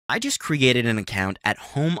I just created an account at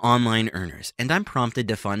Home Online Earners, and I'm prompted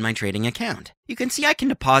to fund my trading account. You can see I can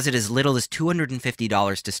deposit as little as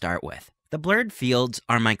 $250 to start with. The blurred fields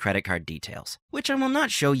are my credit card details, which I will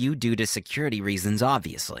not show you due to security reasons,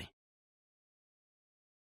 obviously.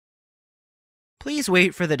 Please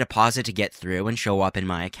wait for the deposit to get through and show up in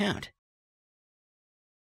my account.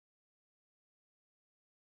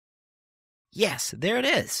 Yes, there it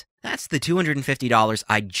is. That's the $250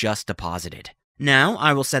 I just deposited. Now,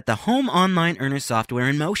 I will set the Home Online Earners software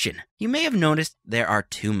in motion. You may have noticed there are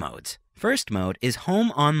two modes. First mode is Home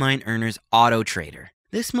Online Earners Auto Trader.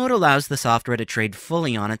 This mode allows the software to trade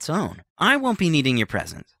fully on its own. I won't be needing your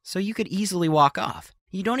presence, so you could easily walk off.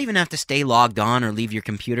 You don't even have to stay logged on or leave your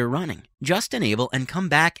computer running. Just enable and come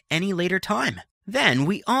back any later time. Then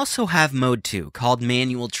we also have mode 2 called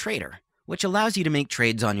Manual Trader, which allows you to make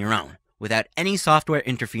trades on your own without any software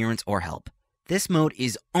interference or help. This mode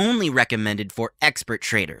is only recommended for expert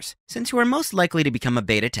traders. Since you are most likely to become a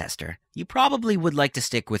beta tester, you probably would like to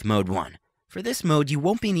stick with mode 1. For this mode, you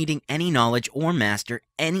won't be needing any knowledge or master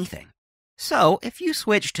anything. So, if you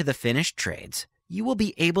switch to the finished trades, you will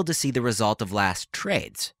be able to see the result of last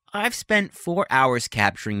trades. I've spent 4 hours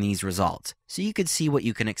capturing these results, so you could see what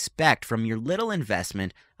you can expect from your little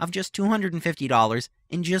investment of just $250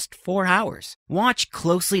 in just 4 hours. Watch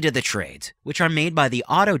closely to the trades, which are made by the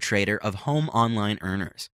auto trader of Home Online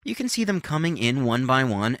Earners. You can see them coming in one by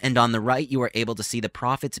one, and on the right you are able to see the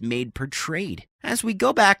profits made per trade. As we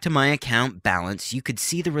go back to my account balance, you could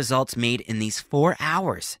see the results made in these 4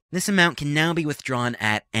 hours. This amount can now be withdrawn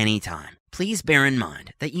at any time. Please bear in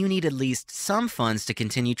mind that you need at least some funds to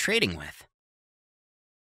continue trading with.